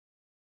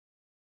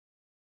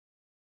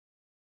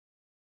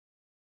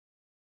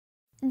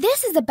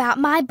This is about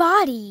my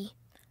body.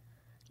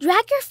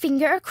 Drag your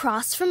finger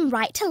across from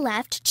right to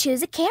left to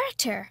choose a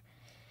character.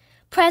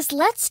 Press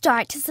Let's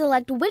Start to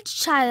select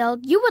which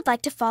child you would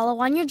like to follow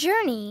on your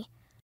journey.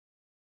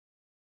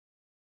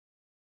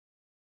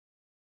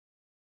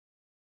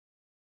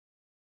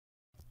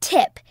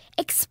 Tip: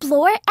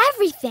 explore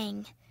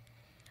everything.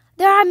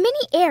 There are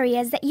many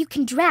areas that you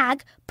can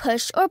drag,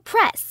 push, or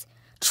press.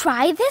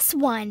 Try this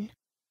one.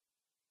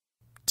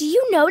 Do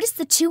you notice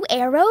the 2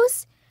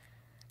 arrows?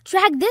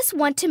 Drag this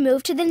one to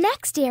move to the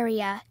next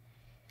area.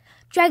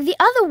 Drag the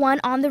other one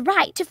on the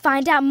right to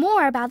find out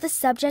more about the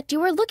subject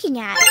you are looking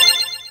at.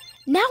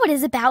 Now it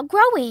is about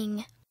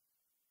growing.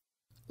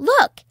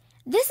 Look,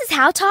 this is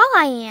how tall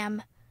I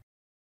am.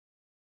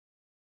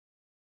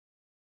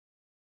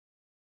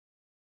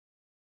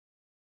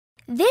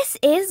 This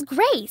is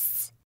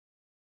Grace.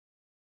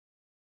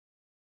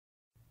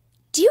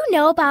 Do you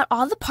know about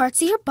all the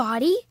parts of your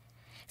body?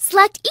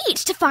 Select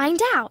each to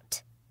find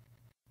out.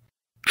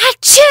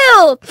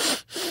 Achoo!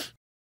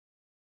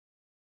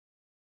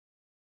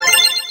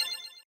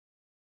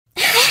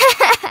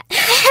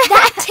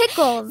 That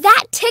tickles.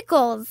 That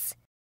tickles.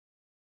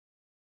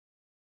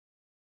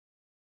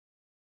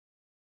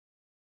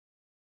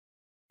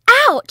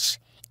 Ouch!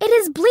 It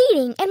is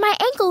bleeding and my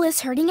ankle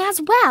is hurting as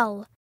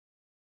well.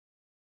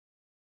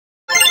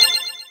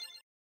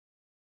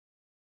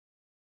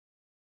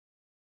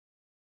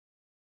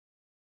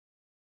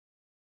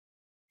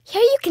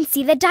 Here you can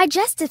see the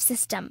digestive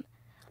system.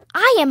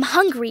 I am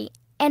hungry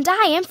and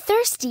I am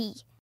thirsty.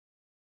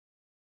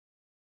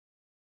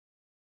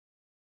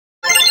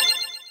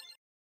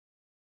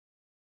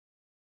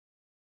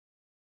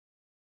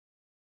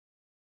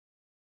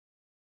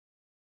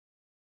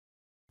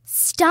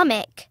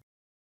 Stomach,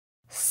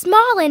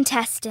 small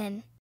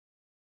intestine,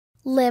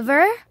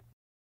 liver,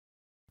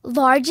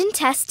 large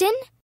intestine.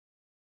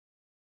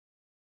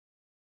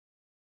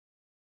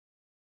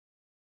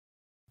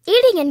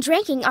 Eating and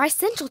drinking are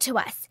essential to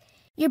us.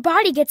 Your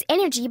body gets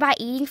energy by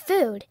eating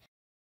food.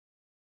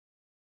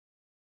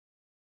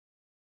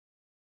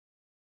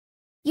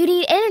 You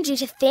need energy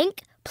to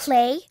think,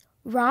 play,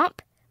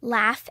 romp,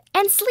 laugh,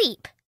 and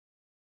sleep.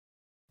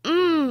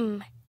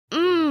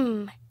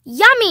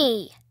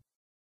 Yummy!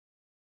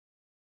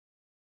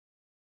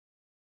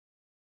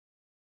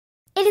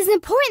 It is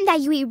important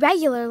that you eat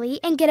regularly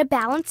and get a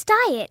balanced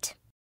diet.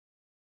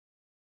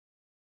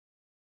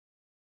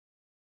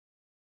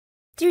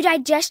 Through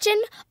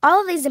digestion,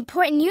 all of these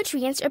important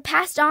nutrients are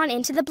passed on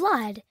into the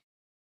blood.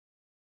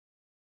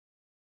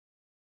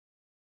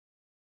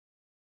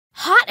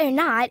 Hot or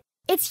not,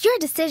 it's your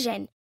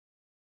decision.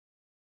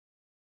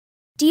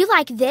 Do you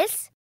like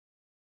this?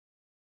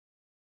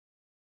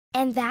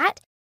 And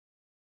that?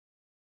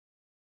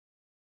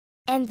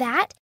 And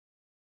that?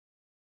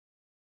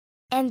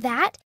 And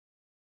that?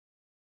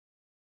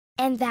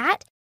 And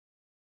that?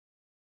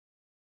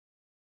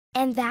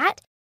 And that?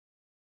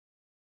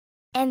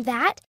 And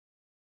that?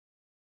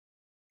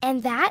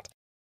 And that?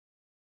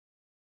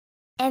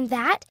 And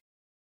that?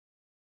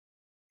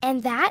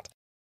 And that?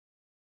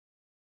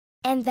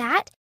 And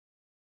that?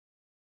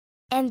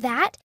 And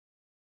that?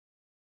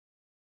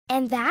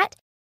 And that?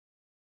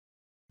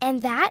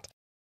 And that?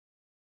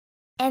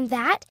 And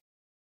that?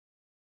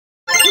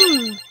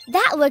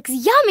 That looks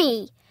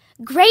yummy!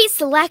 Great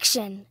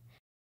selection!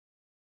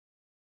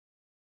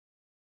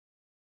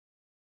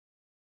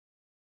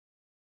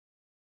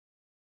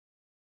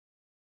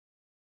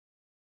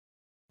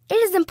 It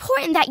is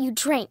important that you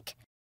drink.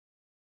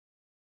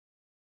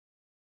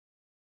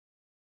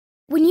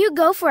 When you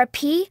go for a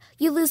pee,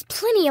 you lose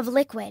plenty of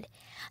liquid.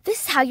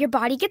 This is how your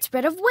body gets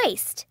rid of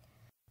waste.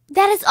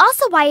 That is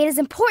also why it is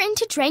important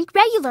to drink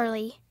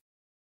regularly.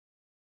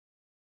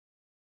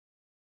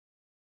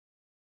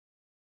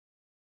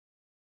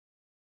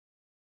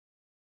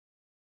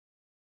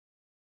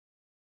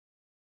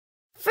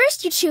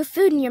 First, you chew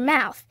food in your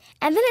mouth,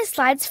 and then it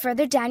slides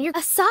further down your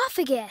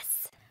esophagus.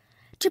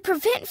 To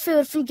prevent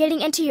food from getting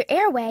into your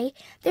airway,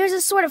 there is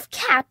a sort of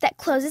cap that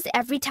closes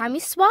every time you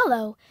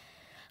swallow.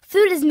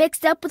 Food is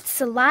mixed up with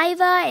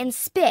saliva and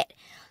spit,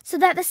 so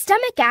that the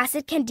stomach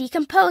acid can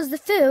decompose the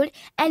food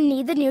and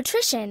need the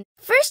nutrition.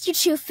 First, you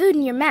chew food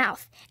in your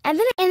mouth, and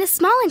then in the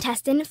small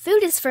intestine,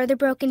 food is further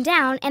broken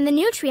down and the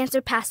nutrients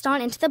are passed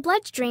on into the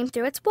bloodstream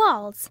through its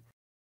walls.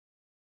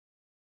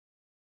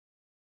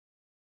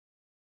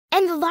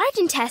 In the large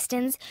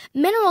intestines,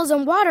 minerals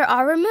and water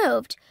are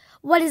removed.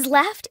 What is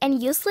left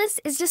and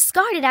useless is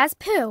discarded as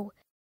poo.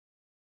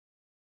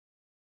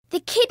 The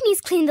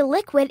kidneys clean the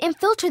liquid and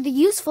filter the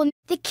useful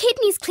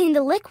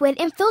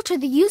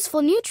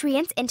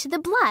nutrients into the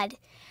blood.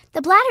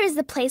 The bladder is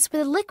the place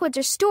where the liquids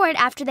are stored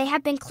after they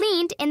have been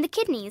cleaned in the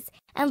kidneys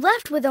and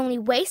left with only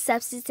waste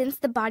substance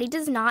the body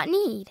does not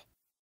need.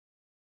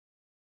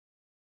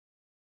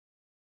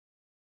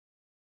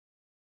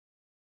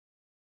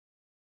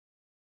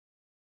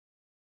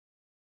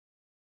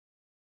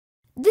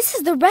 This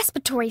is the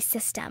respiratory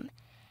system.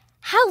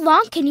 How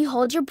long can you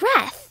hold your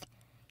breath?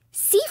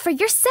 See for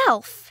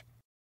yourself.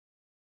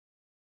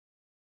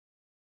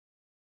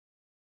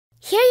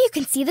 Here you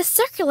can see the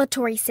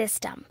circulatory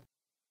system.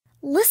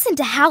 Listen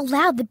to how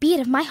loud the beat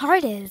of my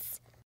heart is.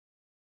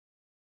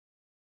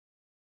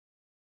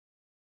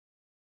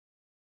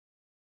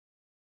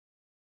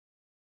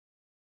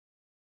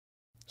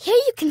 Here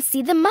you can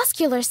see the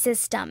muscular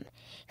system.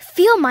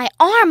 Feel my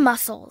arm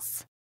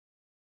muscles.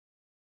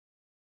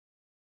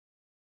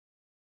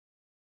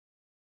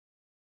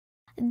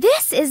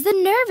 This is the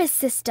nervous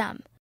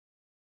system.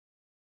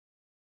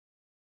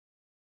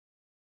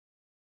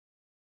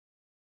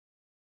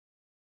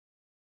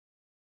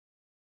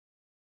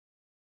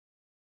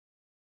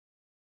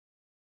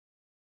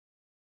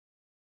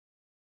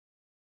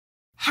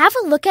 Have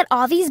a look at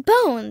all these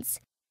bones.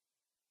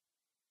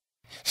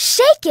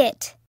 Shake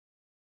it!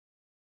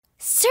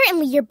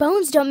 Certainly your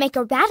bones don't make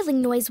a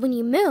rattling noise when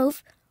you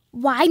move.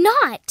 Why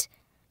not?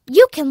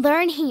 You can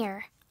learn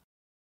here.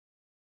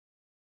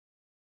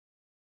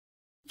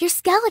 Your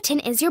skeleton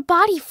is your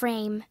body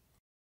frame.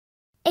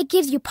 It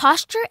gives you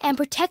posture and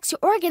protects your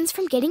organs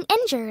from getting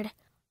injured.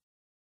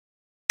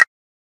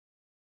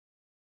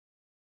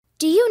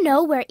 Do you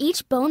know where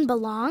each bone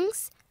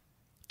belongs?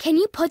 Can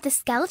you put the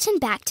skeleton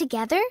back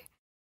together?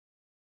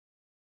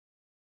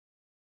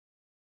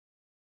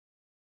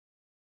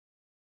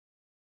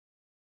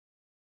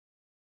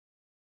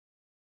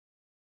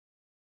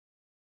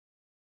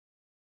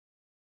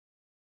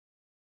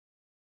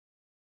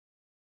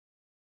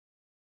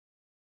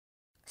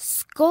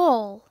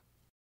 Skull.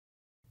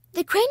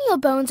 The cranial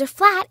bones are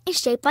flat and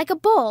shaped like a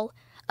bowl.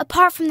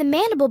 Apart from the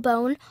mandible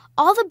bone,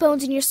 all the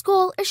bones in your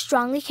skull are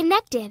strongly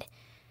connected.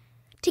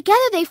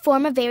 Together they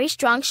form a very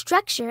strong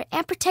structure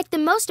and protect the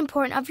most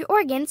important of your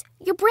organs,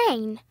 your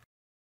brain.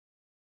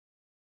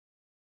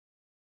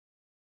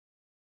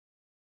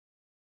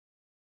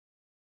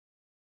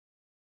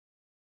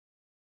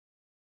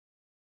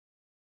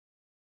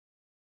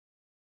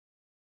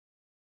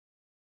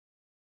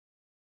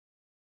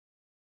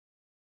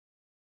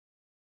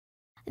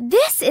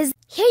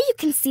 Here you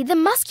can see the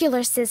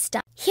muscular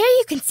system. Here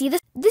you can see here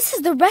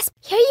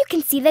you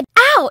can see the,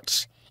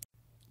 ouch!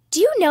 Do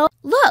you know,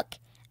 look,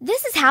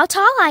 this is how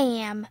tall I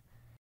am.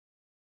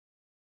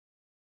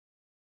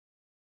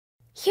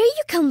 Here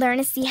you can learn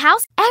to see how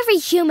every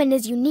human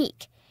is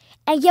unique,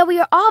 and yet we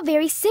are all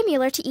very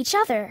similar to each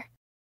other.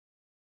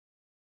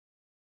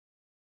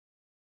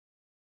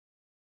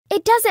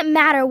 It doesn't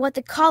matter what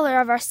the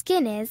color of our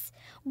skin is,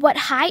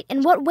 what height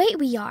and what weight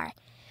we are.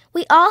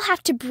 We all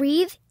have to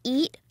breathe,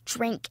 eat,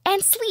 drink,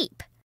 and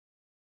sleep.